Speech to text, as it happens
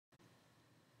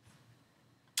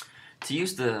To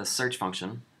use the search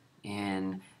function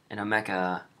in an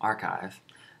Omeka archive,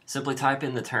 simply type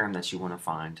in the term that you want to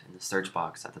find in the search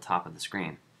box at the top of the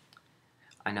screen.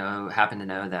 I happen to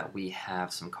know that we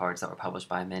have some cards that were published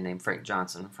by a man named Frank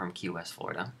Johnson from Key West,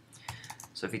 Florida.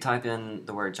 So if you type in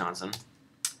the word Johnson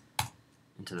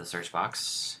into the search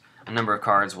box, a number of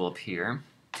cards will appear,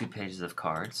 2 pages of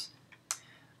cards.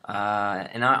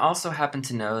 And I also happen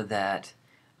to know that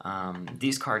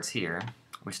these cards here,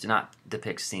 which do not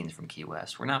depict scenes from Key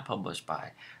West, were not published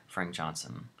by Frank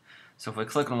Johnson. So if we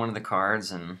click on one of the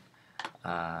cards and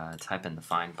type in the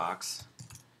find box,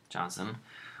 Johnson,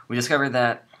 we discover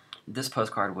that this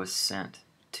postcard was sent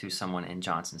to someone in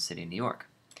Johnson City, New York,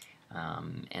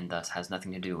 and thus has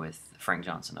nothing to do with Frank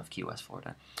Johnson of Key West,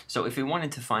 Florida. So if we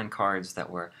wanted to find cards that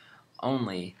were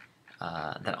only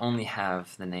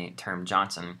have the term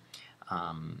Johnson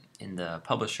in the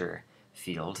publisher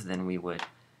field, then we would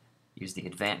use the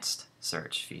advanced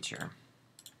search feature.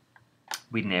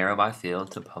 We'd narrow by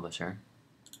field to publisher,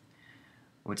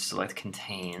 we'd select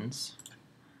contains,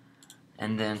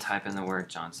 and then type in the word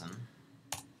Johnson.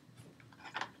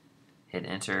 Hit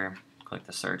enter, click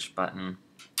the search button,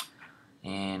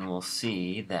 and we'll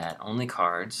see that only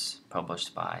cards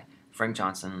published by Frank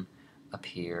Johnson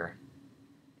appear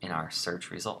in our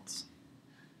search results.